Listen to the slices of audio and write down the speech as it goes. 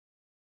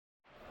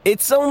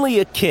It's only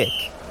a kick,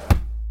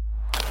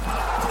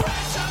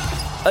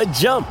 a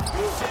jump,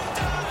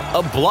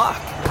 a block.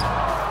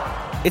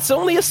 It's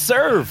only a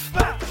serve.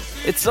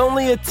 It's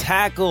only a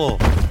tackle,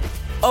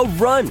 a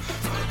run.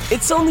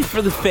 It's only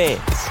for the fans.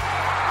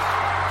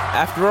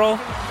 After all,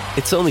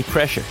 it's only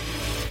pressure.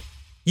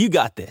 You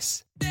got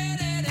this.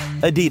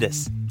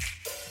 Adidas.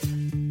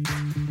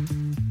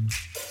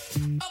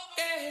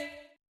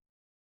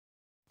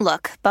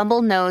 Look,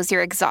 Bumble knows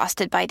you're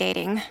exhausted by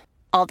dating.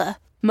 All the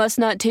must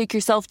not take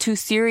yourself too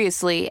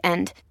seriously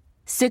and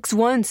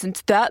 6'1"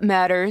 since that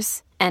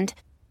matters. And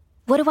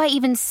what do I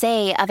even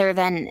say other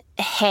than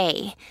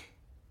hey?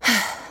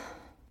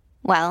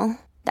 Well,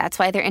 that's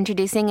why they're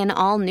introducing an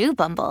all-new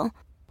Bumble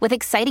with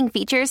exciting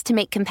features to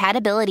make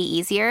compatibility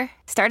easier,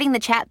 starting the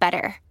chat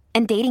better,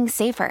 and dating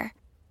safer.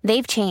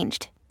 They've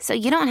changed, so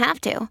you don't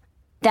have to.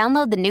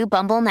 Download the new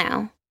Bumble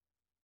now.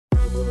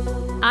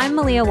 I'm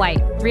Malia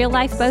White,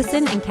 real-life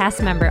bosun and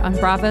cast member on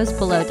Bravo's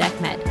Below Deck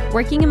Med.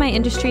 Working in my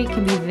industry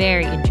can be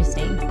very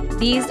interesting.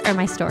 These are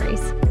my stories.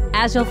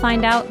 As you'll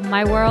find out,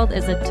 my world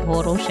is a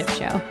total shit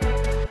show.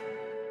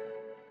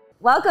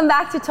 Welcome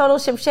back to Total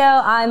Ship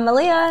Show. I'm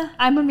Malia.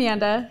 I'm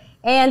Amanda.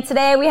 And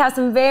today we have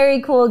some very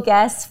cool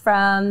guests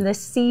from the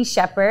Sea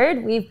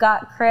Shepherd. We've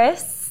got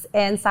Chris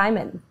and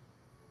Simon.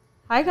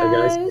 Hi, guys. Hey,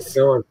 guys. How's it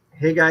going?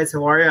 Hey, guys.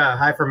 How are you?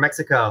 Hi from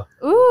Mexico.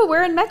 Ooh,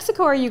 where in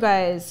Mexico are you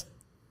guys?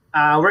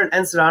 We're in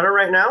Ensenada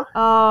right now.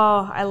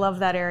 Oh, I love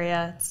that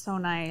area. It's so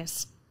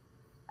nice.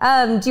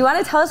 Do you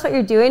want to tell us what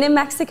you're doing in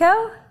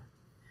Mexico?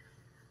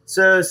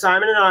 So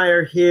Simon and I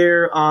are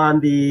here on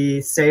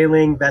the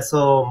sailing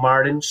vessel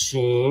Martin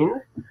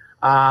Sheen.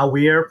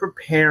 We are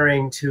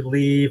preparing to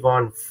leave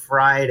on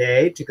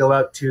Friday to go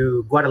out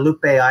to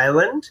Guadalupe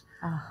Island.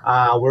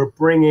 We're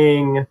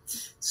bringing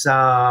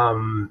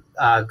some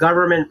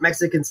government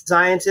Mexican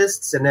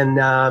scientists and then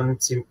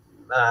some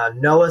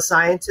NOAA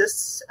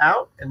scientists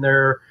out, and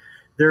their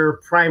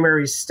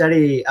primary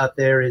study out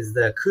there is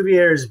the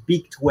Cuvier's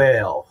beaked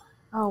whale.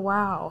 Oh,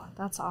 wow.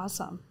 That's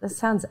awesome. This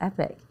sounds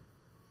epic.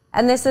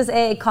 And this is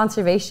a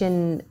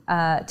conservation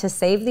to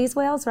save these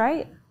whales,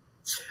 right?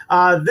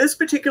 This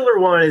particular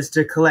one is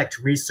to collect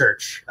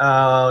research.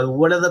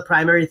 One of the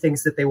primary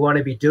things that they want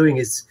to be doing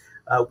is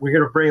we're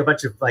going to bring a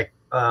bunch of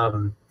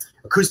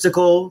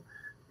acoustical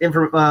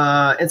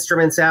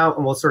instruments out,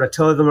 and we'll sort of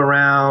tow them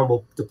around,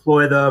 we'll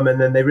deploy them,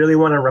 and then they really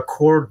want to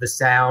record the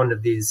sound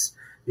of these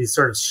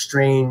sort of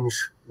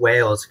strange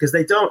whales, because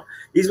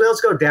these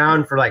whales go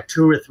down for like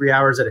 2 or 3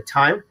 hours at a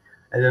time,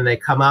 and then they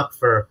come up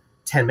for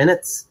 10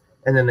 minutes,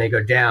 and then they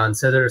go down.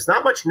 So there's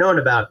not much known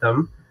about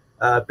them,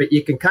 but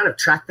you can kind of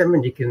track them,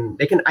 and they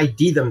can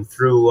ID them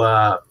through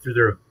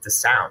the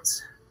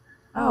sounds.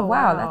 Oh,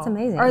 wow. That's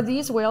amazing. Are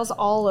these whales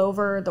all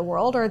over the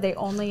world, or are they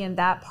only in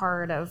that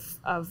part of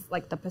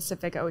like the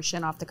Pacific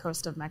Ocean off the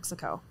coast of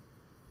Mexico?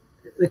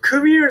 The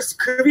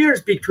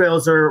Cuvier's beaked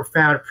whales are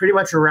found pretty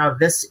much around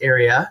this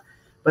area,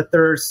 but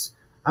there's,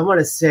 I want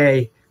to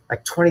say,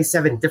 like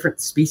 27 different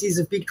species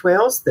of beaked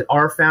whales that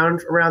are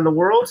found around the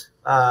world.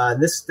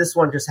 This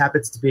one just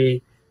happens to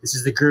be, this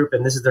is the group,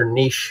 and this is their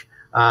niche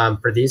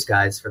for these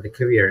guys, for the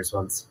Cuvier's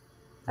ones.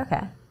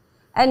 Okay.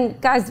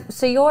 And guys,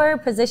 so your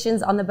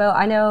positions on the boat,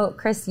 I know,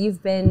 Chris,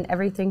 you've been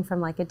everything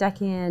from like a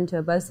deckhand to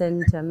a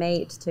bosun to a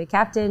mate to a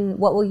captain.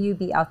 What will you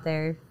be out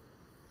there?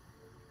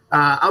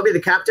 I'll be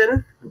the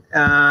captain,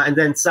 and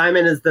then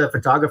Simon is the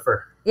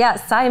photographer. Yeah,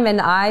 Simon,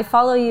 I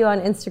follow you on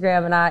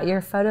Instagram, and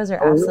your photos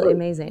are absolutely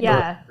amazing.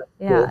 Yeah.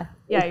 Yeah.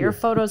 Yeah, your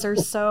photos are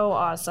so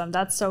awesome.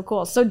 That's so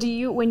cool. So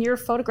when you're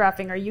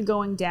photographing, are you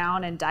going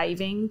down and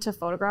diving to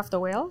photograph the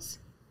whales?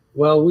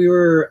 Well, we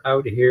were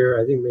out here,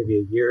 I think maybe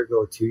a year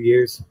ago, 2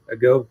 years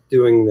ago,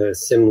 doing the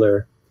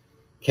similar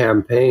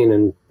campaign,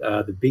 and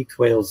the beaked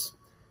whales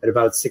at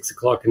about 6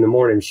 o'clock in the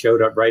morning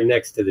showed up right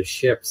next to the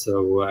ship.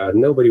 So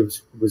nobody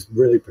was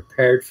really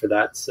prepared for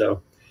that.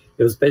 So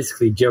it was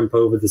basically jump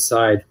over the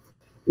side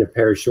in a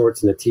pair of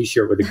shorts and a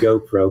T-shirt with a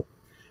GoPro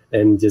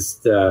and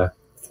just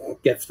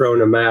get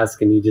thrown a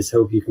mask, and you just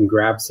hope you can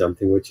grab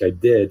something, which I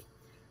did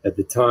at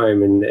the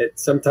time. And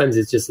sometimes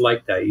it's just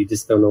like that. You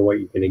just don't know what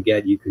you're going to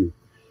get.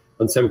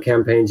 On some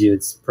campaigns,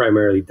 it's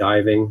primarily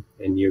diving,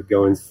 and you're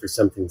going for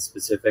something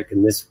specific.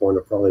 And this one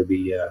will probably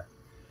be a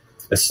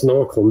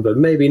snorkel, but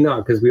maybe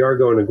not, because we are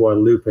going to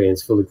Guadalupe, and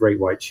it's full of great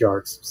white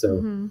sharks. So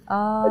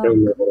I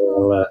don't know if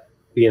I'll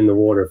be in the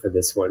water for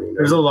this one. You know?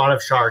 There's a lot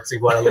of sharks in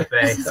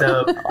Guadalupe,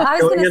 so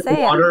going in the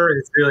water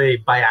is really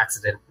by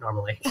accident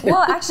normally.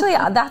 Well, actually,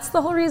 that's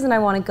the whole reason I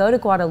want to go to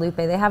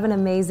Guadalupe. They have an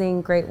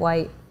amazing great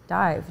white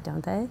dive,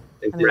 don't they?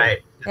 Right,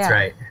 that's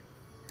right.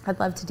 I'd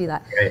love to do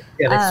that. Right.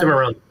 Yeah, they swim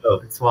around the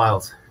boat. It's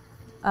wild.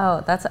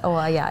 Oh,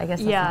 well, yeah, I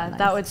guess that's nice.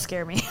 That would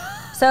scare me.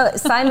 So,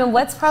 Simon,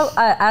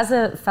 as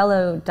a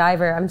fellow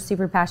diver, I'm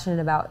super passionate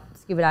about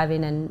scuba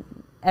diving and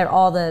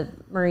all the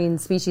marine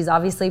species,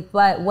 obviously,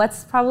 but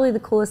what's probably the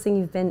coolest thing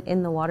you've been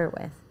in the water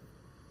with?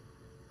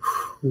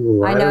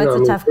 Ooh, I know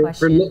it's a tough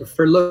question.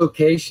 For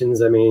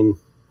locations, I mean,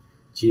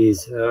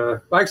 geez.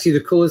 Actually,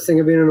 the coolest thing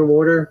of being in the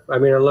water, I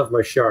mean, I love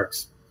my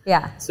sharks.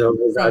 Yeah. So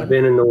Same. I've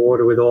been in the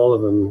water with all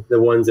of them,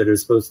 the ones that are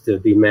supposed to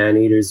be man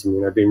eaters. I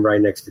mean, I've been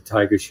right next to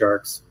tiger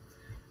sharks,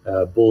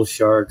 bull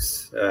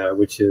sharks,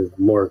 which is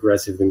more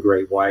aggressive than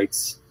great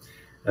whites,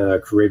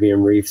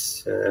 Caribbean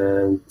reefs.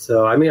 And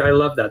so, I mean, I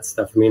love that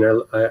stuff. I mean,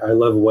 I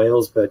love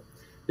whales, but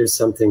there's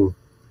something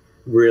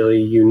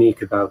really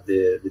unique about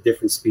the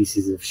different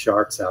species of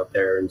sharks out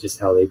there and just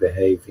how they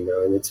behave, you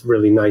know, and it's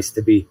really nice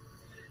to be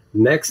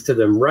next to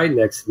them, right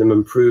next to them,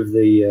 and prove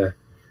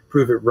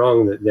it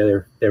wrong that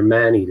they're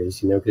man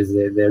eaters, you know, because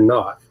they're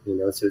not, you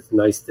know. So it's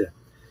nice to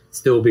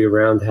still be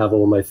around, to have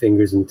all my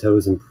fingers and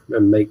toes and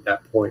make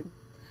that point.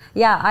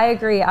 Yeah, I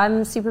agree.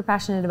 I'm super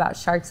passionate about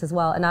sharks as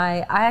well, and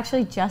I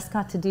actually just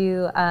got to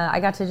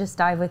just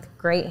dive with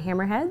great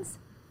hammerheads.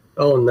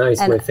 Oh, nice!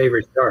 And my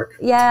favorite shark.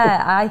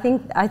 Yeah, I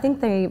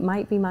think they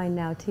might be mine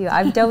now too.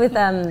 I've dove with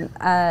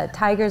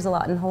tigers a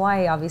lot in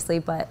Hawaii, obviously,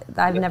 but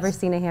I've never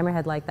seen a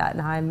hammerhead like that,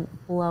 and I'm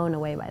blown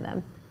away by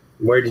them.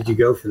 Where did you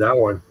go for that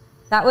one?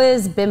 That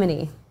was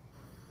Bimini.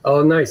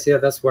 Oh, nice. Yeah,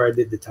 that's where I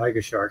did the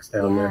tiger sharks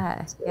down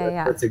there. So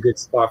Yeah. That's a good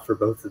spot for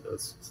both of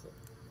those. So.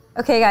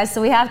 Okay, guys,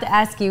 so we have to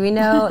ask you. We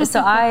know, so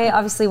I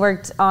obviously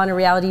worked on a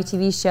reality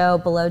TV show,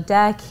 Below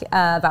Deck,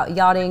 about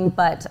yachting,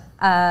 but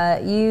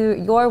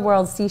your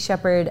world, Sea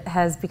Shepherd,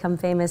 has become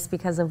famous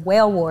because of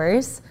whale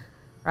wars,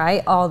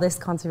 right? All this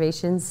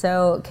conservation.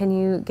 So can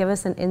you give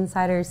us an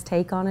insider's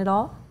take on it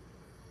all?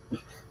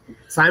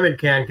 Simon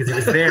can, because he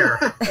was there.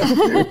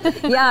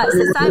 Yeah,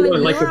 so Simon,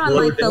 you were on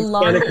like the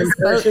longest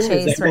boat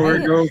chase,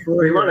 right?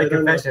 They want a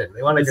confession.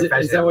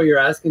 Is that what you're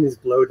asking? Is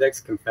Below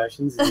Deck's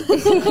confessions?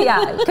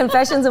 Yeah,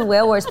 confessions of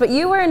whale wars. But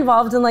you were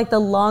involved in like the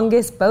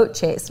longest boat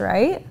chase,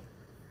 right?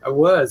 I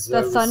was.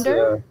 The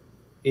Thunder?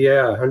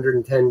 Yeah,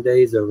 110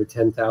 days over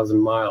 10,000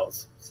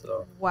 miles.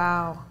 So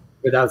Wow.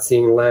 without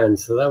seeing land.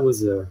 So that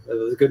was a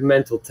good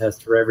mental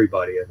test for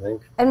everybody, I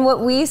think. And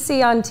what we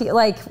see on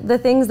like the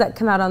things that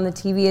come out on the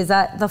TV, is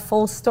that the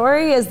full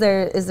story? Is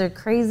there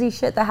crazy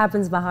shit that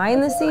happens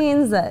behind the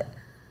scenes that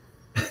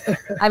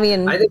I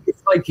mean, I think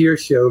it's like your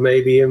show,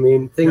 maybe. I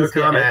mean, things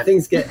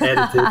get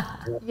edited.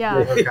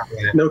 Yeah.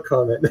 No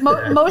comment.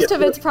 Most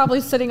of it's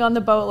probably sitting on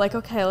the boat like,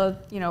 okay,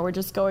 we're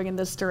just going in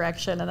this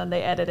direction, and then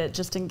they edit it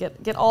just and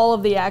get all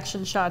of the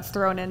action shots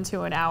thrown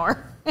into an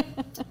hour.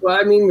 Well,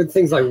 I mean, with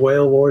things like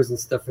whale wars and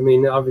stuff, I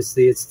mean,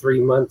 obviously it's 3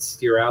 months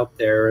you're out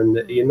there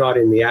and you're not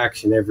in the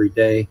action every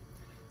day.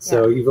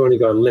 So you've only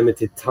got a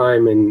limited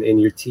time in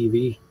your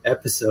TV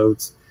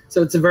episodes.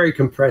 So it's a very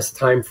compressed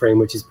time frame,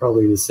 which is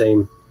probably the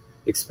same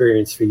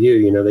experience for you.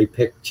 You know, they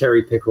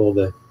cherry pick all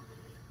the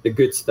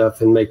good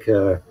stuff and make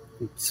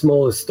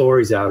smaller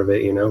stories out of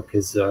it, you know,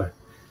 because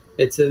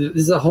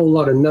there's a whole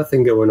lot of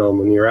nothing going on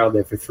when you're out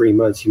there for 3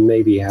 months. You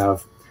maybe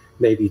have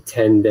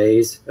 10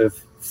 days of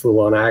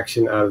full-on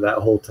action out of that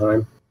whole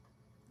time.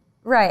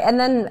 Right, and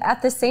then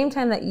at the same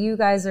time that you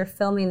guys are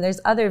filming, there's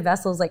other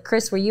vessels. Like,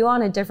 Chris, were you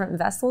on a different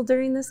vessel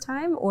during this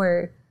time,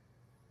 or?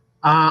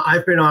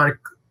 I've been on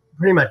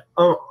pretty much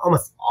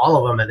almost all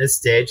of them at this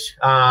stage.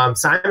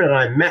 Simon and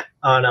I met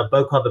on a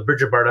boat called the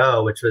Bridget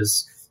Bardot,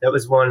 that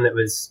was one that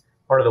was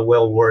part of the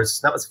whale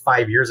wars. That was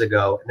 5 years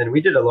ago. And then we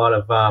did a lot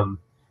of,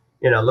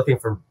 looking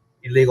for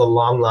illegal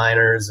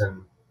longliners,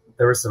 and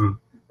there was some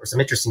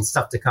interesting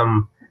stuff to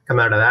come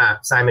out of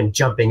that. Simon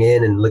jumping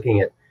in and looking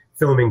at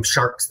filming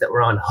sharks that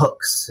were on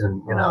hooks,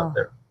 and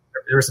there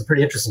was some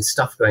pretty interesting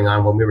stuff going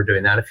on when we were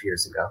doing that a few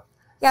years ago.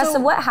 Yeah.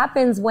 So what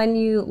happens when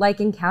you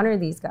encounter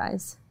these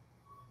guys?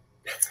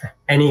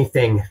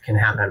 Anything can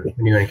happen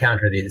when you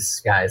encounter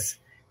these guys.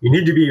 You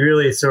need to be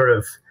really sort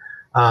of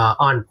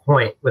on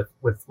point with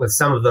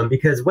some of them,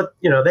 because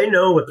they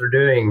know what they're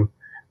doing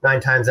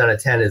 9 times out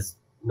of 10 is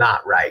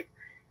not right.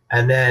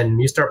 And then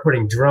you start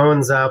putting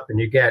drones up and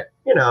you get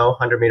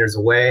 100 meters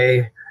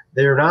away.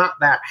 They're not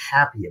that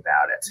happy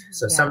about it.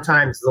 So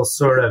sometimes they'll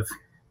sort of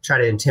try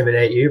to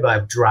intimidate you by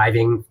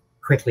driving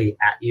quickly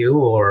at you,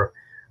 or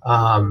a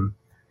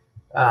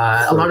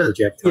lot of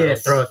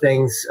projectiles. Throw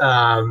things.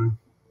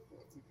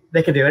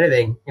 They can do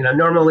anything.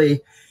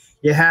 Normally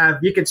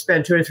you could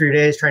spend 2 or 3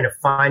 days trying to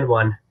find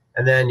one,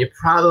 and then you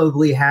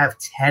probably have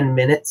 10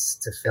 minutes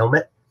to film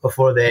it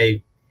before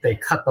they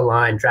cut the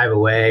line, drive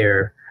away,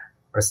 or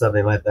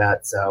something like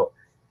that. So,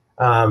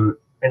 and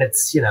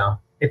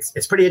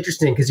it's pretty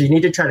interesting because you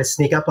need to try to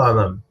sneak up on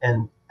them.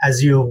 And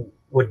as you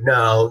would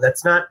know,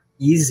 that's not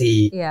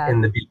easy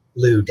in the big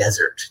blue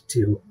desert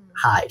to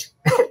hide.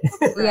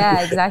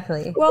 Yeah,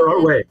 exactly. Well,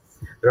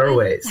 there are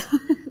ways.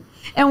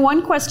 And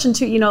one question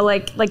too,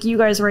 like you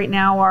guys right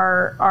now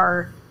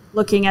are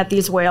looking at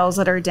these whales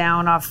that are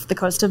down off the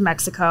coast of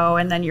Mexico,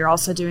 and then you're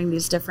also doing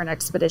these different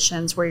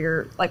expeditions where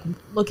you're like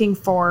looking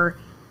for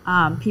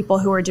people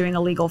who are doing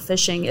illegal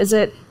fishing. Is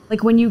it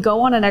like when you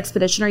go on an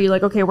expedition, are you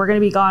like, okay, we're going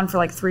to be gone for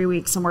like 3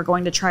 weeks and we're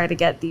going to try to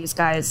get these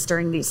guys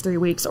during these 3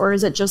 weeks? Or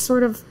is it just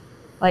sort of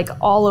like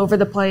all over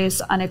the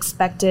place,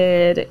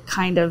 unexpected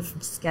kind of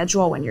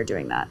schedule when you're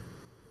doing that?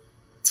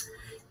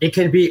 It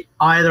can be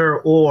either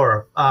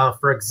or.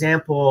 For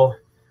example,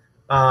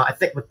 I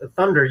think with the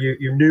Thunder,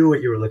 you knew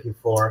what you were looking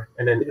for.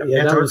 And then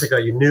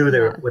Antarctica, you knew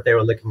what they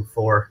were looking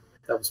for.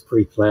 that was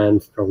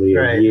pre-planned, probably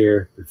a Right.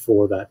 year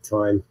before that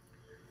time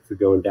for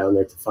going down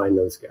there to find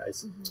those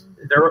guys.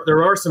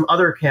 There are some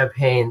other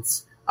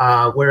campaigns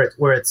where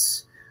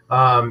it's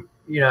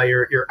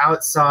you're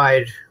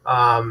outside,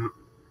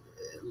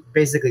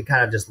 basically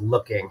kind of just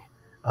looking.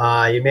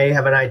 You may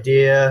have an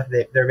idea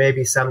that there may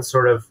be some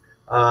sort of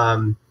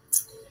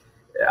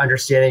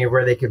understanding of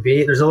where they could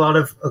be. There's a lot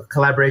of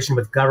collaboration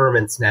with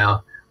governments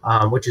now,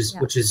 which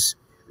is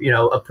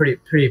a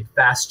pretty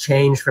vast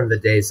change from the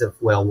days of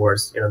whale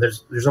wars.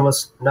 There's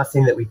almost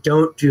nothing that we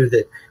don't do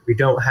that we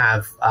don't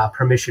have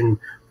permission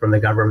from the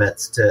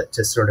governments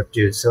to sort of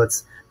do. So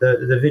it's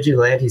the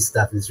vigilante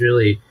stuff is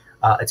really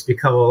it's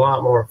become a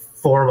lot more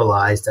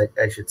formalized,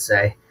 I should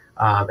say,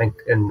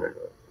 and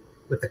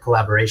with the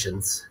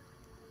collaborations.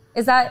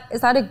 Is that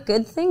a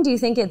good thing? Do you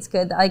think it's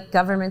good that like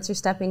governments are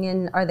stepping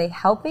in? Are they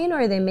helping,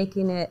 or are they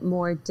making it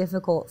more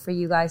difficult for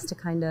you guys to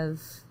kind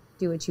of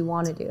do what you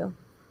want to do?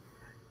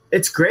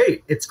 It's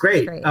great.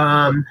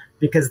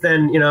 Because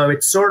then,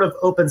 it sort of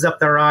opens up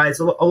their eyes.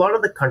 A lot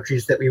of the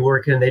countries that we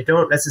work in, they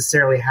don't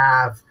necessarily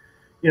have,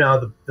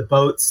 the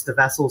boats, the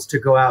vessels to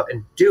go out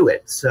and do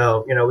it.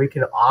 So, we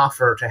can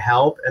offer to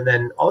help. And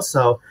then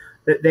also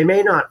they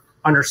may not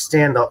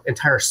understand the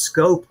entire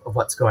scope of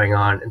what's going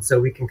on. And so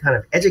we can kind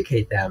of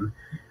educate them.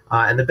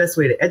 And the best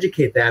way to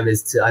educate them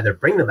is to either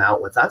bring them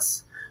out with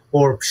us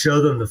or show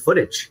them the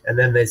footage. And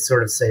then they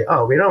sort of say,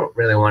 oh, we don't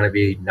really want to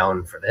be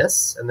known for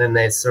this. And then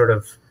they sort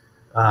of,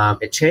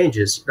 it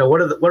changes.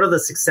 One of the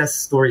success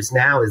stories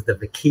now is the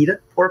Vaquita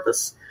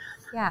porpoise.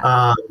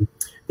 Yeah.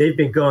 They've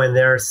been going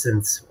there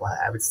since,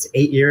 I would say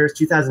 8 years,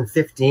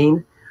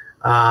 2015.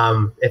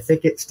 I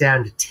think it's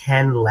down to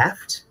 10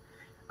 left.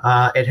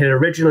 It had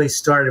originally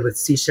started with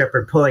Sea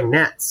Shepherd pulling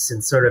nets,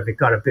 and sort of it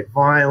got a bit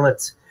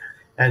violent.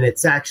 And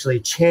it's actually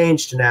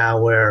changed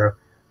now where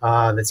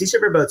the Sea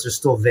Shepherd boats are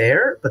still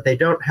there, but they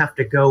don't have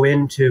to go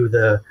into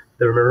the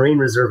marine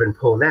reserve and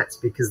pull nets,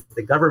 because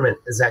the government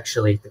is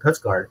actually, the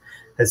Coast Guard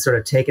has sort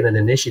of taken an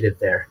initiative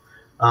there.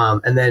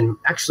 And then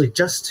actually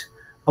just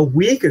a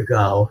week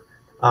ago,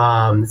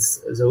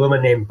 there's a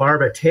woman named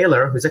Barbara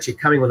Taylor, who's actually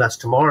coming with us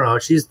tomorrow.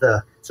 She's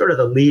the sort of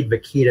the lead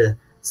Vaquita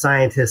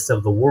scientist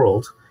of the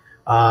world.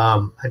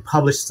 Had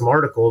published some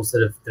articles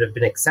that have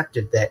been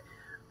accepted that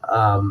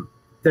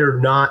they're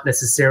not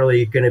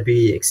necessarily going to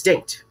be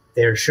extinct.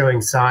 They're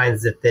showing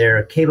signs that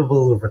they're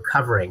capable of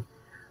recovering.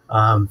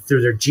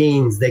 Through their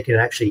genes, they can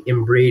actually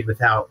inbreed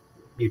without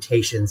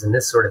mutations and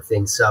this sort of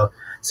thing. So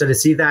to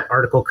see that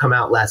article come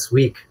out last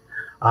week,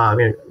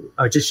 I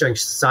was just showing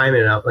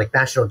Simon, like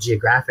National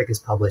Geographic has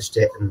published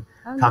it and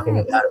talking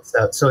about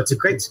it. So it's a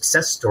great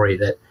success story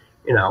that,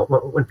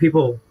 when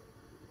people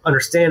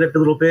understand it a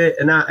little bit,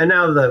 and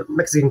now the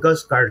Mexican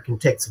Coast Guard can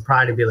take some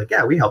pride and be like,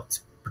 yeah, we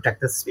helped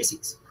protect this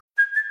species.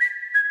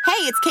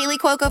 Hey, it's Kaylee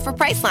Cuoco for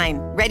Priceline.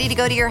 Ready to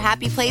go to your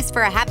happy place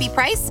for a happy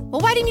price?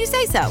 Well, why didn't you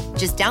say so?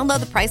 Just download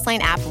the Priceline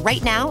app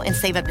right now and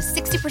save up to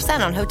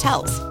 60% on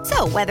hotels.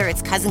 So whether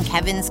it's Cousin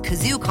Kevin's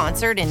Kazoo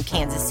Concert in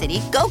Kansas City,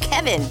 go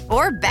Kevin,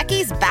 or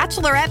Becky's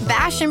Bachelorette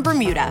Bash in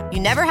Bermuda, you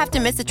never have to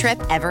miss a trip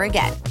ever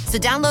again. So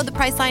download the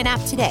Priceline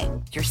app today.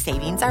 Your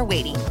savings are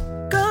waiting.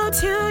 Go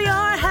to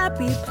your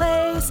happy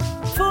place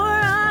for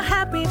a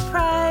happy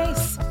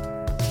price.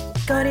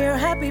 Go to your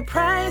happy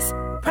price,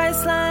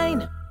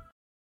 Priceline.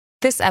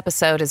 This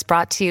episode is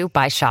brought to you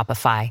by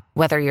Shopify.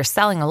 Whether you're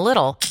selling a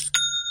little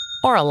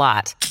or a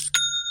lot,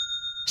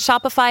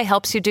 Shopify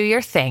helps you do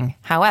your thing,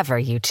 however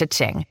you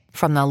cha-ching.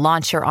 From the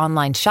launch your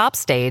online shop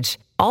stage,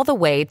 all the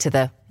way to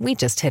the we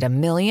just hit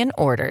 1 million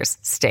orders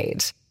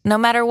stage. No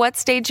matter what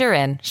stage you're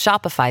in,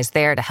 Shopify's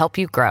there to help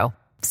you grow.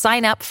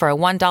 Sign up for a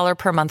 $1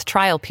 per month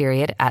trial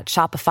period at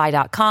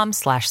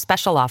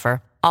shopify.com/special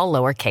offer, all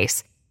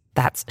lowercase.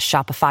 That's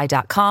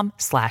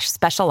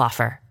shopify.com/special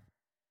offer.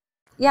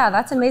 Yeah,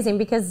 that's amazing,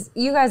 because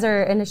you guys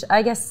are,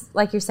 I guess,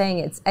 like you're saying,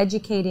 it's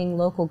educating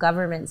local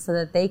governments so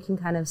that they can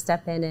kind of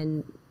step in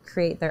and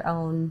create their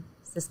own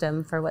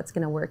system for what's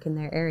going to work in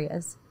their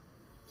areas.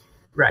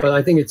 Right. But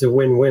I think it's a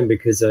win-win,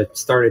 because I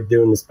started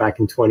doing this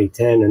back in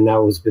 2010, and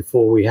that was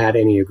before we had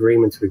any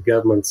agreements with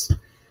governments.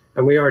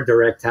 And we are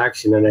direct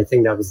action, and I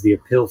think that was the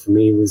appeal for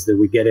me, was that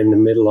we get in the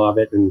middle of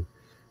it and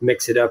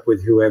mix it up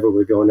with whoever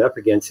we're going up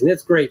against. And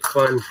it's great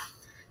fun,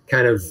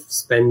 kind of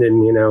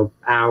spending,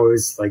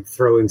 hours like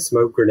throwing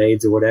smoke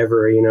grenades or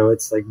whatever.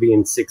 It's like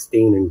being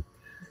 16 and,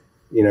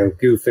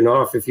 goofing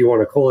off, if you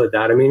want to call it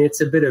that. I mean,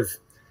 it's a bit of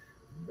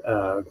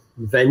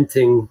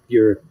venting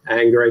your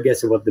anger, I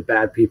guess, at what the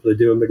bad people are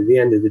doing. But at the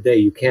end of the day,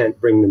 you can't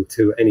bring them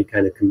to any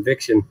kind of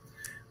conviction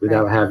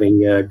without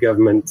having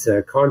government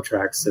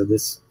contracts. So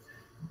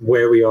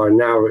where we are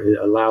now, it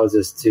allows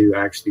us to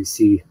actually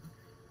see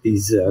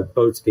these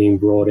boats being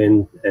brought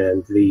in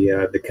and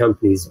the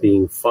companies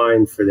being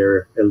fined for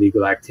their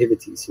illegal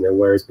activities,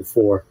 whereas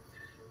before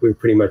we were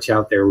pretty much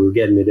out there, we were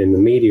getting it in the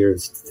media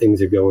as things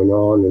are going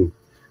on and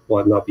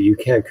whatnot, but you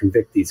can't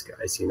convict these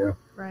guys,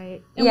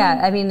 Right.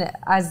 Yeah, I mean,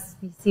 as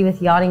we see with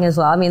yachting as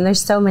well, I mean,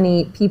 there's so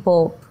many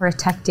people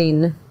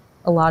protecting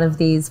a lot of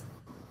these,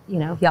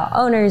 yacht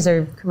owners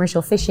or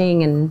commercial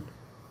fishing, and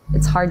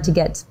it's hard to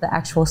get to the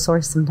actual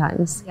source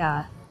sometimes.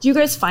 Yeah. Do you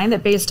guys find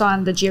that based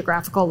on the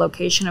geographical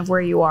location of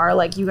where you are,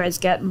 like you guys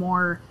get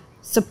more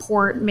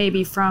support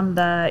maybe from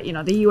the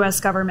U.S.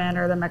 government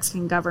or the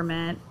Mexican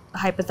government,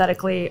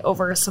 hypothetically,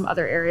 over some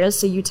other areas?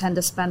 So you tend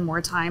to spend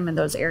more time in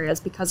those areas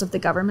because of the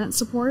government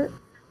support?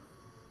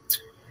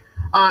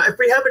 If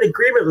we have an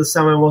agreement with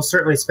someone, we'll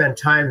certainly spend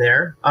time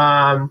there.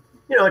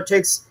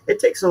 It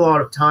takes a lot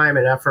of time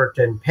and effort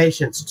and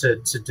patience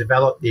to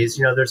develop these.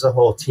 There's a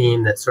whole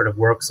team that sort of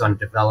works on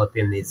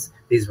developing these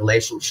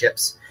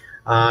relationships.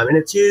 And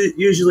it's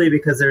usually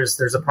because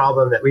there's a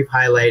problem that we've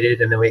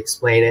highlighted, and then we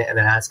explain it and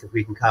then ask if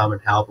we can come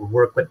and help and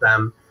work with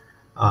them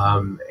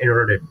in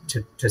order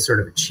to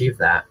sort of achieve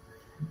that.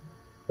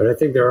 But I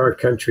think there are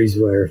countries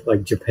where,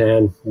 like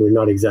Japan, we're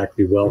not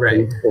exactly welcome.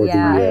 Right. Or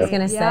I was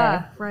going to say.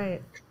 Yeah,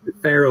 right. The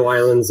Faroe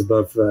Islands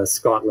above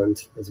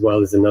Scotland, as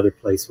well as another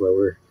place where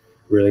we're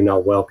really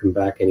not welcome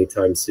back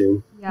anytime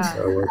soon. Yeah.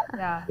 So,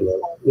 Yeah.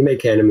 you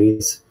make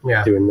enemies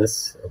doing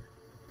this. So.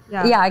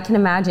 Yeah, I can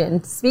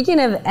imagine. Speaking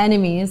of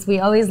enemies, we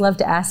always love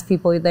to ask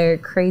people their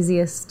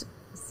craziest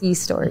sea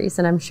stories,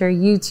 and I'm sure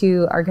you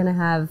two are going to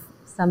have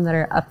some that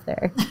are up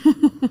there.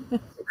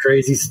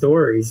 Crazy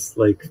stories?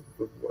 Like,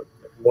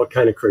 what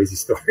kind of crazy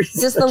stories?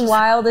 Just the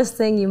wildest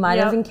thing you might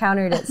have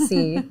encountered at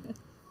sea.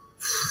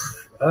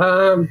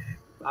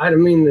 I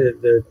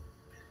mean,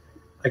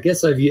 I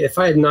guess if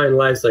I had 9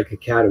 lives like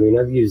Academy, and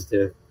I've used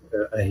a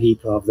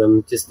heap of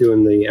them, just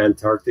doing the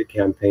Antarctic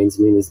campaigns.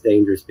 I mean, it's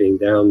dangerous being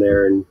down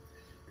there and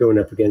going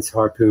up against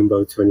harpoon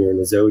boats when you're in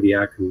the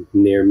Zodiac and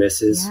near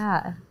misses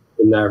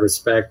in that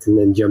respect, and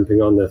then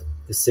jumping on the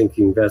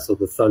sinking vessel,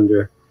 the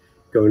Thunder,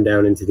 going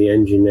down into the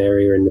engine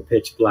area in the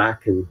pitch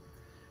black and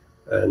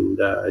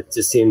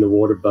just seeing the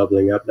water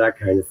bubbling up, that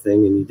kind of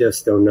thing. And you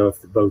just don't know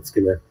if the boat's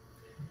going to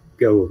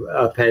go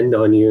upend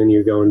on you and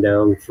you're going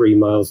down 3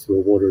 miles to a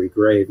watery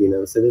grave,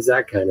 So there's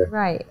that kind of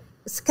right.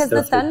 Because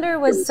the Thunder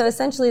was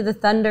essentially the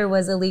Thunder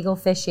was illegal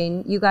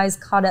fishing. You guys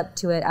caught up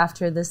to it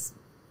after this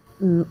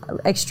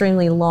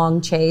extremely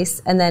long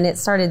chase, and then it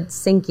started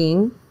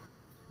sinking.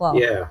 Well,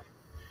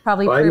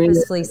 probably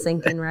purposely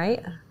sinking,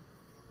 right?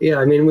 Yeah,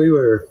 I mean, we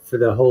were, for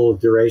the whole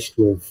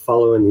duration of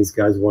following these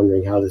guys,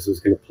 wondering how this was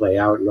going to play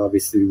out, and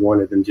obviously we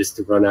wanted them just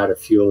to run out of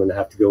fuel and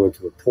have to go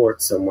into a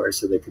port somewhere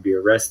so they could be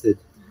arrested.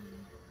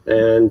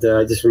 And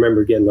I just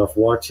remember getting off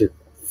watch at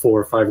 4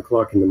 or 5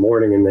 o'clock in the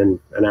morning, and then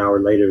an hour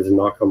later there's a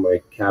knock on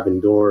my cabin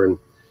door, and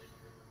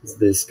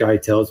this guy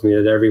tells me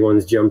that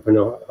everyone's jumping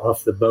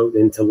off the boat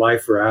into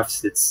life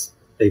rafts.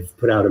 They've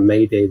put out a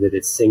mayday that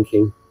it's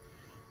sinking.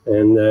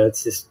 And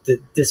it's just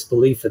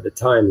disbelief at the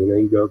time.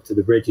 You go up to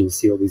the bridge and you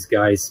see all these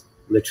guys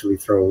literally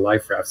throwing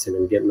life rafts in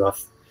and getting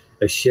off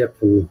a ship.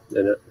 And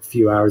a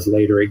few hours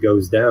later it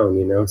goes down,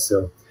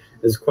 So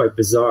it was quite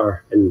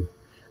bizarre and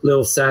a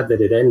little sad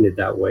that it ended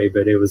that way.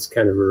 But it was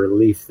kind of a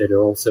relief that it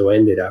also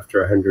ended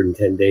after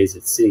 110 days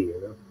at sea,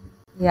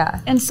 Yeah.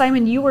 And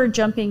Simon, you were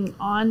jumping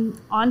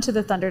onto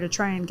the Thunder to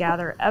try and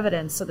gather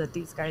evidence so that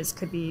these guys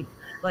could be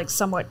like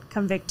somewhat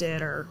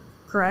convicted, or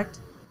correct?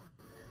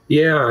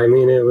 Yeah, I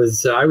mean, I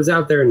was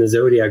out there in the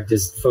Zodiac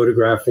just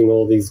photographing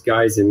all these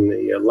guys in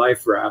the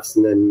life rafts,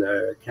 and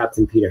then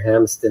Captain Peter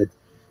Hamstead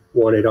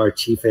wanted our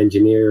chief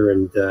engineer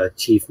and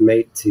chief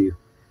mate to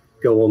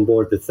go on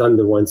board the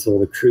Thunder once all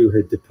the crew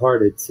had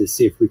departed to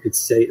see if we could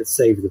save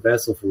the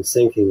vessel from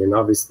sinking, and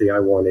obviously I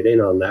wanted in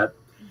on that.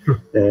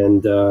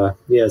 And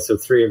so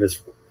 3 of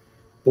us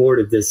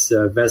boarded this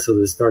vessel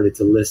that started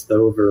to list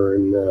over,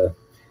 and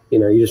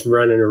you're just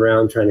running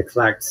around trying to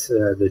collect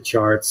the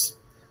charts,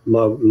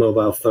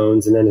 mobile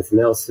phones, and anything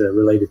else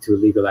related to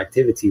illegal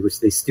activity, which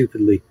they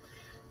stupidly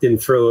didn't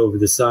throw over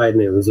the side,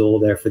 and it was all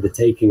there for the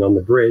taking on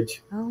the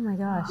bridge. Oh my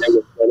gosh. They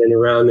were running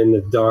around in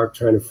the dark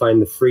trying to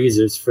find the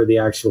freezers for the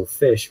actual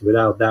fish.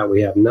 Without that,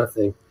 we have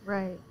nothing.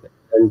 Right.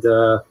 And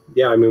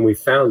I mean, we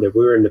found it.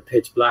 We were in the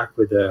pitch black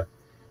with a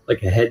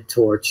head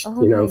torch, oh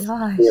my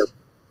gosh.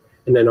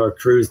 And then our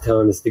crew's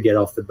telling us to get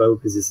off the boat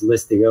because it's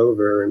listing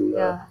over.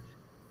 And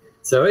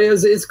so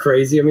it's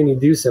crazy. I mean, you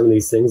do some of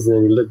these things and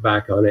then you look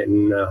back on it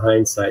in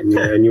hindsight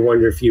and you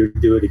wonder if you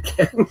would do it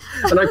again.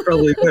 And I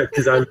probably would,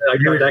 because I got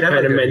that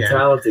kind of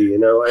mentality,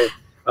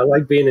 I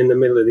like being in the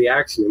middle of the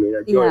action. I mean,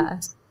 I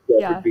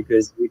joined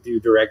because we do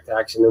direct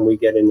action and we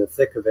get in the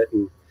thick of it.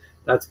 And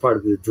that's part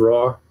of the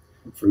draw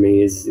for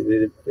me.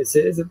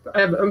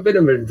 I'm a bit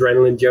of an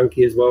adrenaline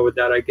junkie as well with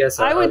that, I guess.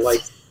 I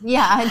like...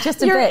 Yeah,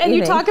 just a bit. And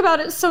you talk about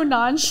it so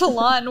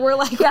nonchalant. We're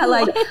like, I'm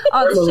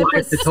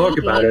alive to talk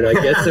about it, I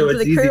guess. So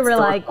it's the crew were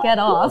like, get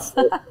off.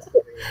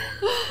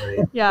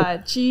 Yeah,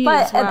 geez.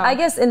 But wow. I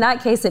guess in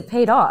that case, it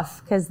paid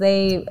off because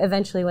they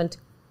eventually went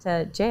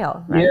to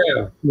jail, right?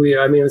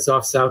 Yeah, it was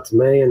off South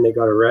Tomé and they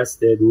got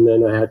arrested. And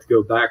then I had to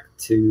go back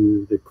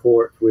to the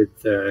court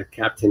with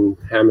Captain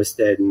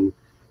Hammerstead and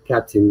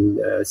Captain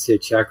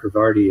Sid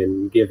Chakravarti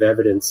and give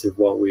evidence of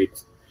what we'd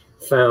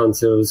found.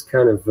 So it was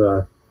kind of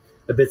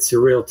a bit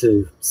surreal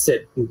to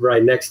sit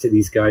right next to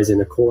these guys in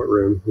a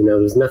courtroom.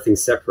 There's nothing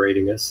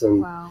separating us.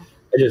 And I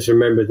just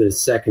remember the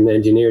second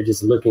engineer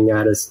just looking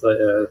at us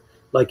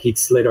like he'd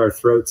slit our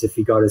throats if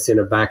he got us in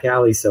a back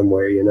alley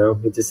somewhere, you know.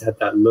 He just had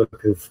that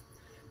look of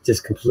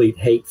just complete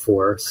hate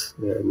for us.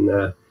 And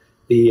I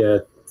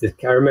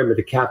remember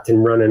the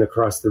captain running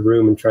across the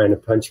room and trying to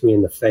punch me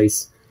in the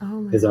face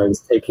because I was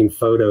taking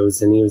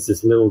photos, and he was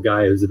this little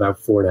guy who was about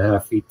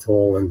 4.5 feet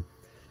tall, and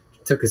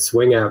took a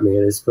swing at me,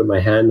 and I just put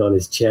my hand on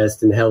his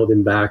chest and held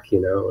him back,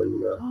 you know.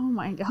 And oh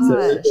my gosh! So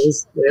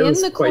it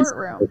was in the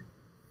courtroom.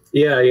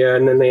 Yeah,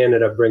 and then they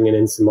ended up bringing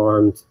in some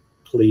armed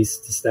police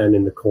to stand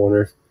in the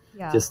corner,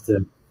 just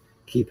to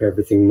keep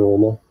everything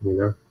normal, you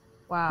know.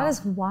 Wow, that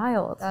is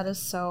wild. That is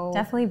so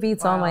definitely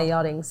beats all my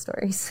yachting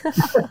stories.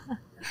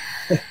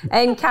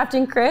 And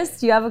Captain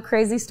Chris, do you have a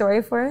crazy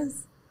story for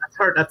us?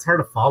 That's hard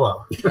to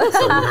follow.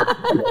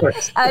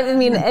 I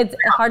mean, it's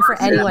hard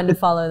for anyone to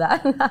follow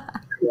that.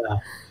 Yeah.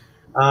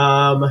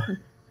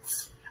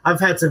 I've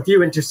had some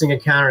few interesting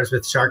encounters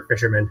with shark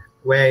fishermen.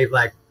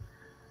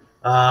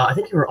 I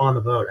think you were on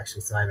the boat,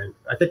 actually, Simon.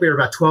 I think we were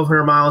about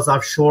 1,200 miles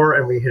offshore,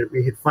 and we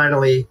had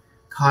finally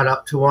caught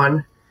up to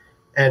one.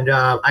 And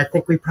I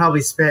think we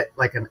probably spent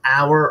like an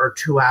hour or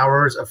 2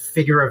 hours of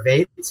figure of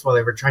eights while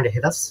they were trying to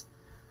hit us.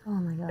 Oh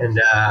my gosh. And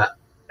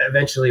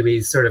eventually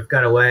we sort of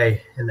got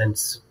away and then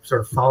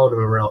sort of followed them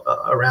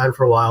around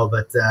for a while.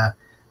 But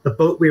the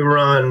boat we were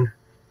on,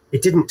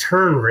 it didn't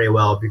turn very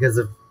well because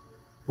of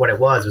what it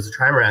was a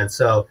trimaran.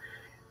 So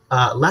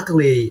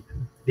luckily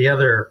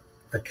the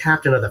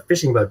captain of the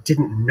fishing boat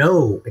didn't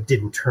know it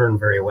didn't turn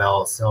very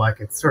well. So I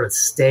could sort of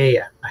stay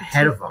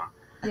ahead of them.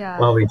 Yeah.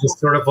 Well, we just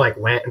sort of like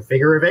went in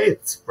figure of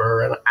eights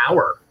for an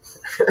hour.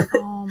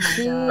 Oh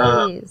my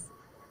gosh.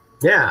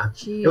 Yeah.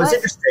 Jeez. It was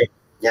interesting.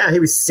 Yeah,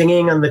 he was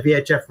singing on the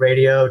VHF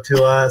radio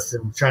to us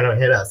and trying to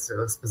hit us. It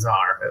was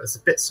bizarre. It was a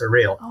bit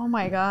surreal. Oh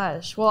my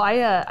gosh. Well,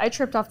 I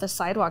tripped off the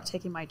sidewalk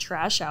taking my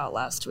trash out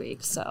last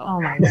week. So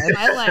oh my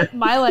god,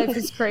 my life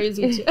is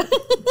crazy too.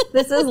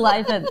 This is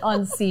life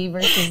on sea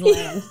versus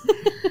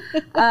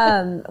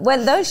land.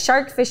 When those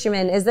shark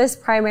fishermen, is this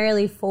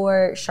primarily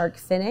for shark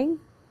finning?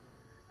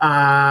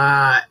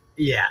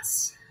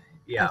 Yes.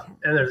 Yeah. Okay.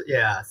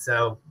 And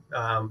so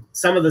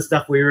some of the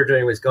stuff we were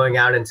doing was going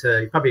out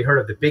into, you probably heard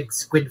of the big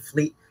squid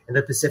fleet in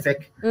the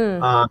Pacific. They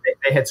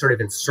had sort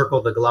of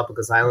encircled the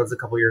Galapagos Islands a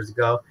couple years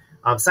ago.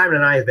 Simon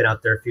and I have been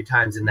out there a few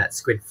times in that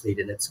squid fleet,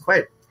 and it's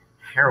quite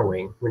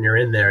harrowing when you're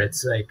in there.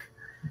 It's like,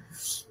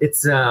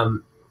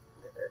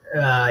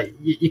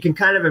 you can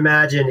kind of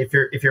imagine if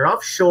you're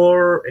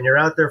offshore and you're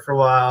out there for a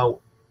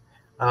while,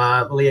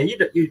 Malia,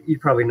 you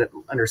probably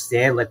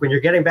understand, like when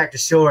you're getting back to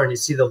shore and you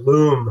see the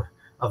loom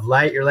of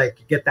light, you're like,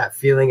 you get that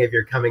feeling of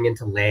you're coming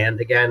into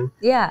land again.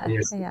 Yeah. And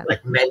you're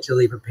like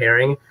mentally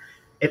preparing.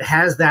 It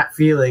has that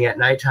feeling at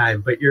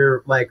nighttime, but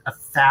you're like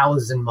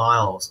 1,000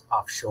 miles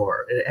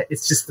offshore.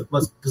 It's just the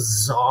most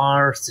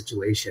bizarre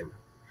situation.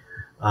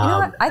 You know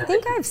what? I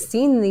think I've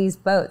seen these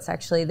boats,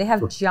 actually. They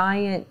have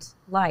giant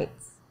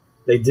lights.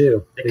 They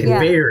do. The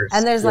conveyors.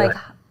 And there's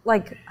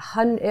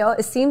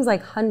it seems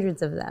like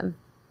hundreds of them.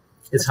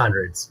 It's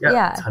hundreds.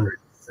 Yeah. It's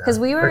hundreds. Because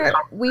we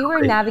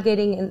were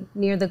navigating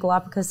near the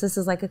Galapagos. This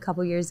is like a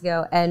couple years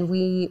ago, and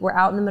we were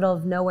out in the middle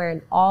of nowhere,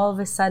 and all of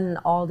a sudden,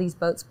 all these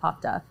boats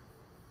popped up.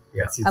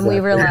 Yes, and we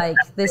were like,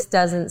 "This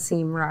doesn't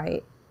seem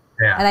right."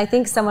 Yeah. And I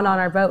think someone on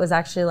our boat was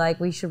actually like,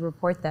 "We should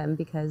report them,"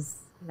 because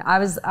I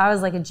was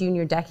like a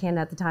junior deckhand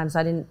at the time, so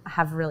I didn't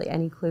have really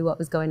any clue what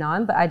was going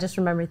on. But I just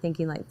remember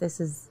thinking like,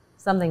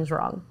 something's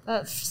wrong.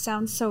 That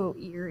sounds so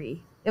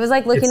eerie. It was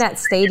like looking at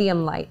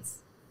stadium lights.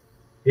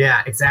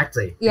 Yeah,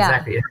 exactly. Yeah.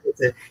 Exactly.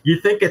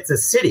 You think it's a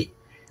city,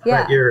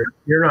 but you're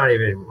not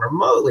even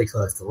remotely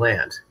close to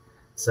land.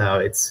 So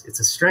it's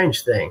a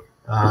strange thing.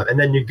 And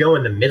then you go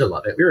in the middle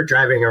of it. We were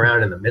driving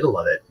around in the middle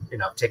of it,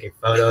 taking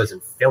photos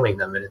and filming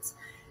them, and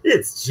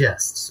it's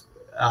just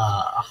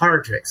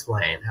hard to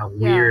explain how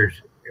weird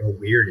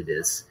it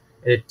is.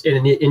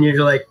 And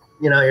you're like,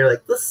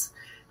 this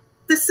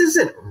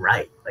isn't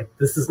right. Like,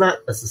 this is not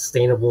a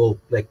sustainable.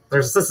 Like,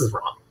 this is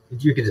wrong.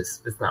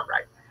 It's not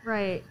right.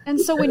 Right. And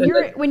so when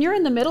you're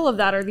in the middle of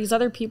that, are these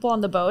other people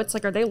on the boats,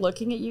 like, are they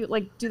looking at you?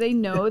 Like, do they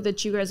know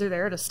that you guys are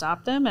there to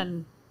stop them?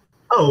 And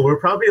we're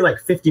probably like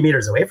 50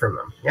 meters away from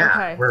them. Yeah.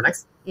 Okay. We're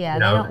next. Yeah, they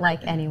don't like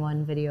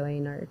anyone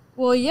videoing or.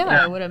 Well,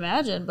 I would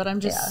imagine, but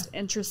I'm just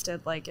interested,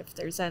 like, if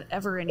there's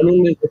ever any. I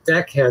mean, the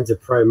deckhands are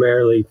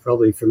primarily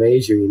probably from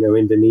Asia,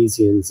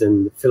 Indonesians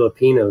and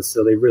Filipinos,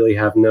 so they really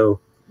have no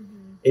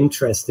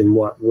interest in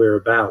what we're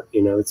about.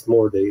 It's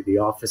more the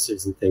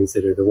officers and things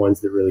that are the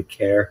ones that really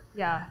care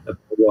about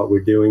what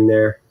we're doing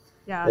there.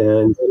 Yeah.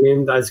 And I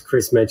mean, as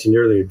Chris mentioned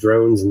earlier,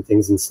 drones and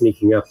things and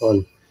sneaking up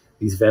on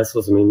these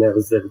vessels. I mean, that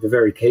was the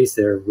very case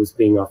there was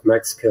being off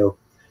Mexico,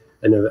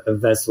 and a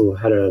vessel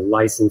had a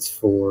license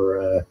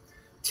for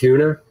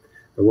tuna.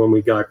 But when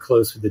we got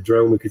close with the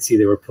drone, we could see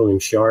they were pulling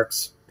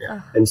sharks.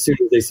 Yeah. And as soon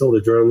as they saw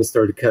the drone, they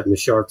started cutting the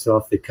sharks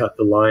off. They cut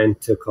the line,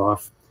 took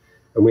off.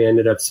 And we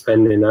ended up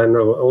spending,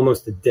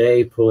 almost a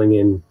day pulling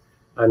in,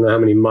 I don't know how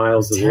many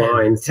miles of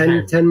line,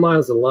 10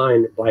 miles of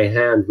line by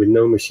hand with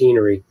no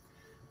machinery,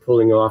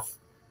 pulling off,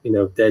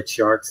 dead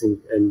sharks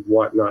and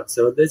whatnot.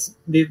 So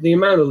the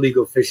amount of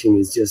legal fishing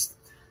is just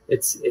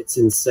it's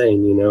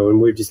insane, you know,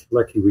 and we're just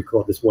lucky we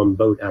caught this one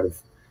boat out of,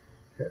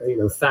 you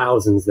know,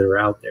 thousands that are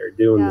out there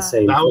doing the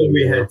same that thing. one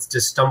we had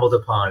just stumbled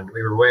upon.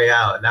 We were way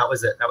out, and that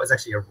was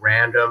actually a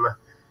random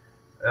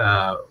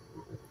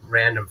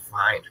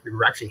find. We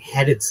were actually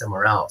headed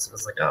somewhere else. I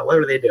was like, oh, what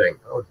are they doing?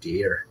 Oh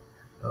dear.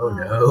 Oh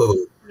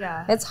no.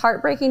 Yeah. It's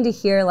heartbreaking to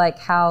hear like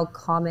how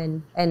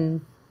common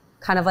and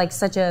kind of like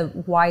such a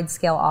wide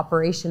scale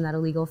operation that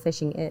illegal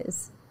fishing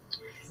is.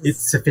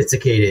 It's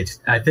sophisticated.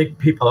 I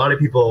think a lot of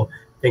people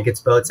think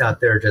it's boats out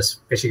there just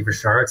fishing for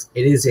sharks.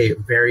 It is a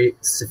very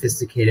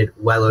sophisticated,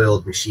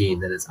 well-oiled machine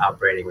that is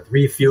operating with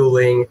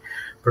refueling,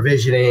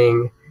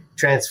 provisioning,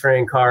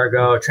 transferring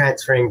cargo,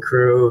 transferring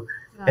crew,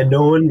 and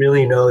no one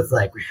really knows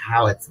like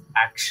how it's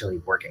actually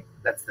working.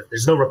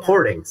 There's no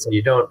reporting, so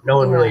no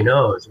one really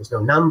knows. There's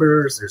no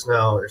numbers. There's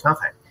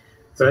nothing.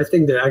 But I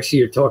think that actually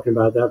you're talking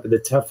about that, but the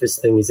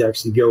toughest thing is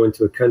actually going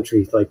to a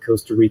country like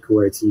Costa Rica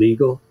where it's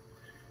legal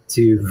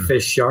to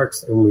fish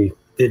sharks, and we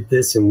did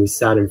this and we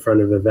sat in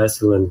front of a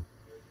vessel, and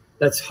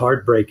that's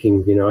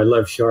heartbreaking. You know, I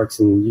love sharks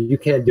and you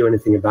can't do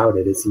anything about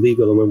it. It's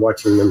legal, and we're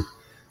watching them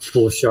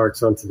pull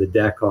sharks onto the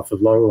deck off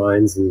of long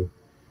lines and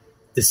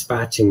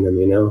dispatching them,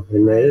 you know,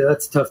 and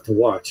that's tough to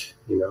watch,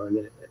 you know,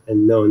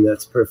 and knowing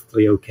that's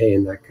perfectly okay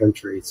in that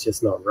country. It's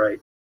just not right.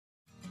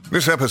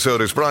 This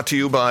episode is brought to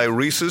you by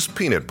Reese's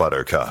Peanut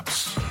Butter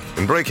Cups.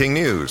 In breaking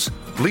news,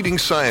 leading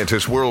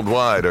scientists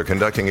worldwide are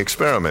conducting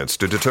experiments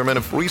to determine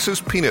if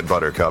Reese's Peanut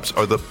Butter Cups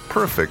are the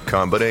perfect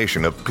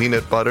combination of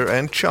peanut butter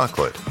and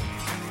chocolate.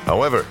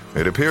 However,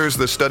 it appears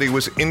the study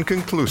was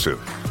inconclusive,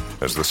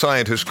 as the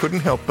scientists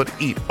couldn't help but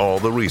eat all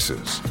the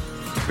Reese's.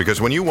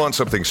 Because when you want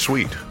something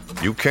sweet,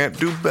 you can't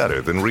do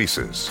better than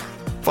Reese's.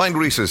 Find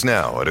Reese's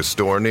now at a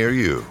store near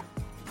you.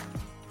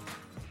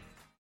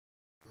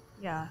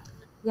 Yeah.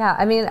 Yeah,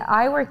 I mean,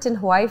 I worked in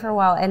Hawaii for a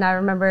while, and I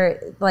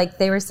remember, like,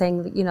 they were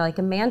saying, you know, like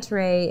a manta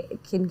ray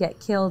can get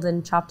killed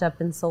and chopped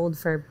up and sold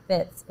for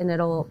bits, and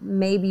it'll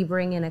maybe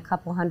bring in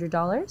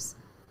 $200.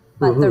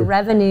 But the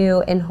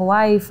revenue in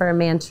Hawaii for a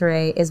manta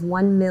ray is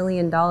 $1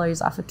 million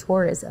off of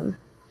tourism,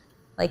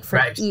 like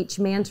for each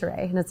manta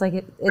ray. And it's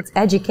like, it's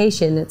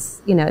education.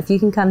 It's, you know, if you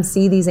can come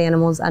see these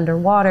animals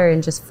underwater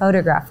and just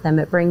photograph them,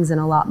 it brings in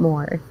a lot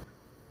more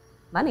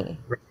money.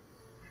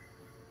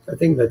 I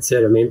think that's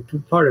it. I mean,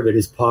 part of it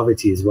is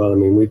poverty as well. I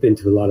mean, we've been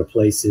to a lot of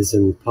places,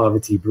 and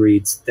poverty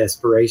breeds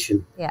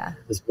desperation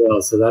as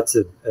well. So that's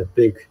a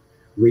big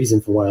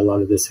reason for why a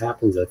lot of this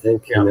happens, I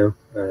think, you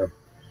know.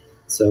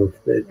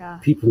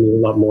 People need a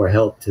lot more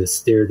help to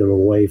steer them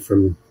away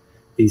from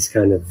these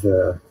kind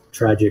of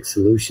tragic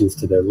solutions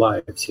to their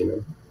lives, you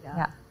know.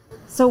 Yeah.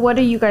 So what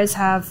do you guys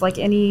have, like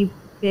any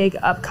big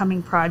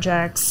upcoming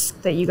projects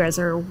that you guys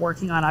are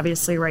working on?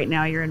 Obviously right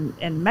now you're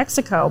in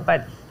Mexico,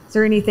 but is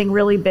there anything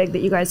really big that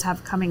you guys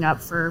have coming up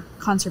for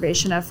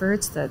conservation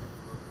efforts that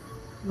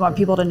you want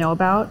people to know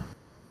about?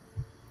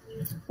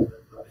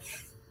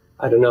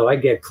 I don't know. I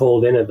get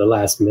called in at the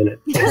last minute.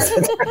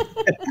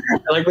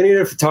 Like, we need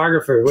a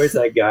photographer. Where's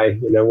that guy?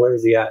 You know, where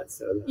is he at?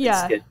 So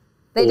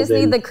they just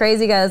need the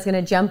crazy guy that's going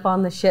to jump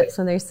on the ships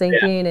when they're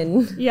sinking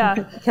and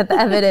get the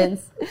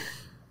evidence.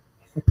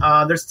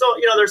 There's still,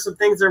 you know, there's some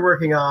things they're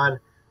working on.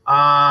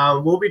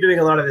 We'll be doing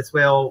a lot of this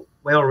whale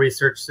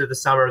research through the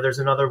summer. There's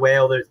another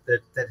whale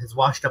that has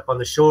washed up on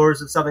the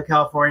shores of Southern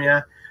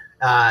California,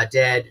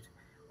 dead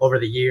over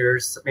the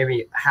years,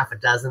 maybe half a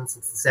dozen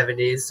since the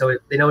 70s. So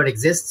they know it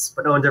exists,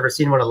 but no one's ever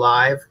seen one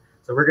alive.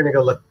 So we're going to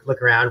go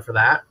look around for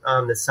that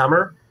this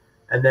summer.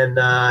 And then,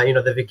 you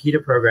know, the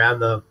Vaquita program,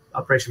 the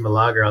Operation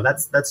Milagro,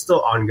 that's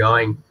still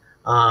ongoing.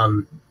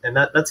 And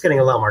that's getting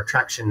a lot more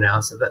traction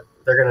now. So that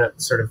they're going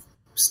to sort of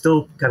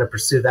still kind of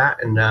pursue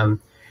that and,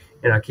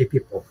 you know, keep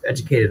people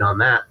educated on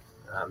that.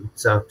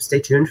 So stay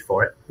tuned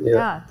for it.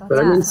 Yeah, but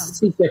awesome. I mean,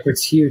 Sea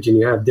Shepherd's huge, and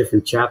you have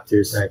different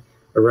chapters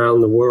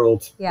around the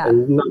world,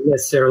 and not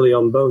necessarily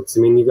on boats.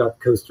 I mean, you got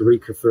Costa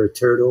Rica for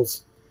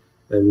turtles,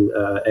 and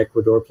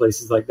Ecuador,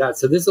 places like that.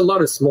 So there's a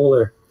lot of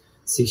smaller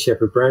Sea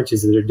Shepherd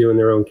branches that are doing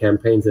their own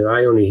campaigns that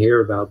I only hear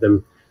about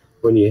them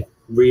when you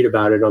read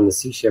about it on the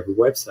Sea Shepherd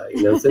website.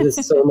 You know, so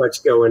there's so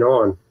much going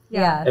on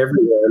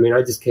everywhere. I mean,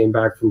 I just came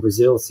back from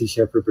Brazil. Sea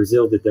Shepherd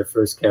Brazil did their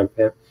first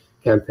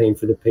campaign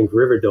for the pink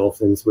river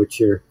dolphins, which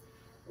are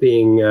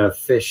being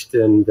fished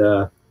and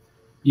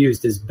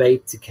used as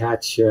bait to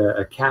catch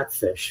a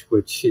catfish,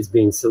 which is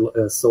being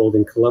sold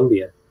in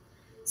Colombia.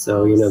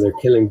 So, you know, they're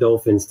killing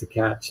dolphins to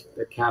catch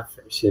a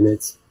catfish, and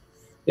it's,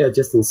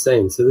 just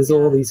insane. So there's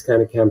all these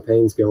kind of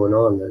campaigns going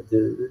on.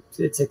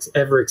 It's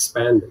ever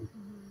expanding.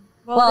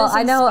 Well,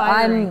 I know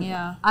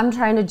I'm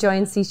trying to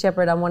join Sea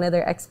Shepherd on one of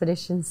their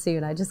expeditions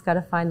soon. I just got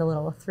to find a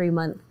little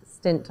 3-month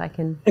stint I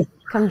can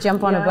come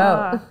jump on a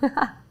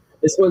boat.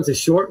 This one's a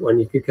short one.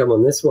 You could come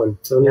on this one.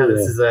 So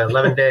this is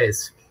 11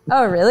 days.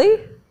 Oh,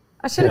 really?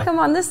 I should have come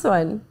on this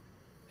one.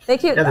 They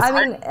keep.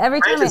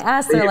 Every time I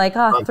ask, they're like,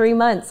 3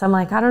 months. I'm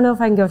like, I don't know if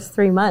I can go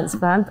 3 months,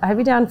 but I'd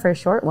be down for a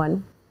short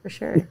one for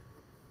sure.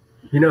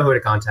 You know who to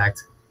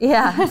contact.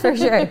 Yeah, for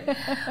sure.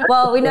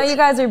 Well, we know you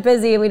guys are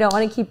busy, and we don't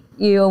want to keep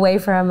you away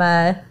from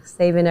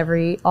saving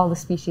all the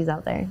species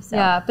out there. So.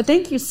 Yeah, but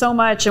thank you so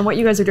much. And what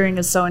you guys are doing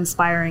is so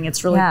inspiring.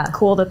 It's really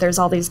cool that there's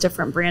all these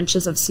different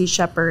branches of Sea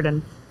Shepherd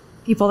and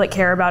people that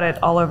care about it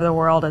all over the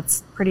world.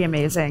 It's pretty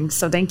amazing.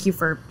 So thank you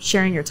for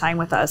sharing your time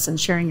with us and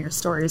sharing your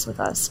stories with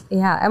us.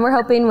 Yeah, and we're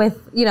hoping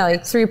with,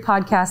 through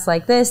podcasts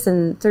like this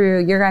and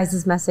through your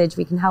guys' message,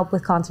 we can help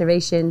with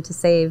conservation to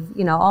save,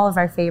 all of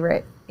our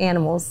favorite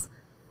animals.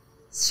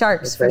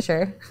 Sharks, for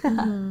sure.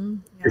 Mm-hmm.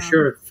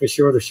 For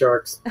sure, the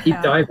sharks.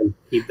 Keep diving.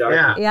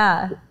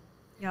 Yeah.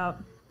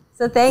 Yep.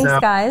 So thanks,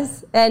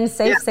 guys, and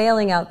safe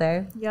sailing out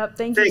there. Yep.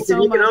 Thank you so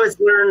much.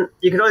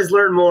 You can always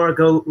learn more.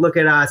 Go look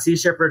at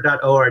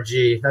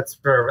seashepherd.org. That's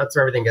where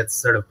everything gets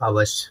sort of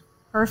published.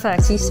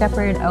 Perfect.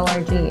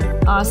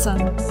 SeaShepherd.org. Awesome.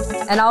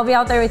 And I'll be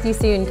out there with you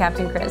soon,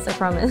 Captain Chris. I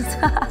promise.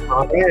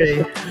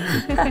 Alrighty.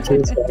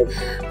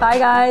 Bye,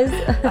 guys.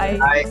 Bye.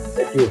 Bye.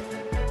 Thank you.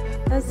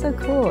 That's so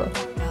cool.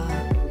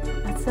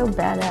 That's so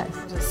badass.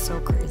 That is so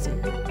crazy.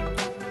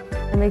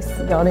 It makes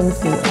yachting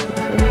seem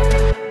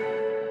like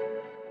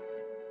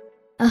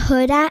a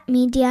Huda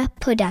Media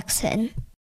Production.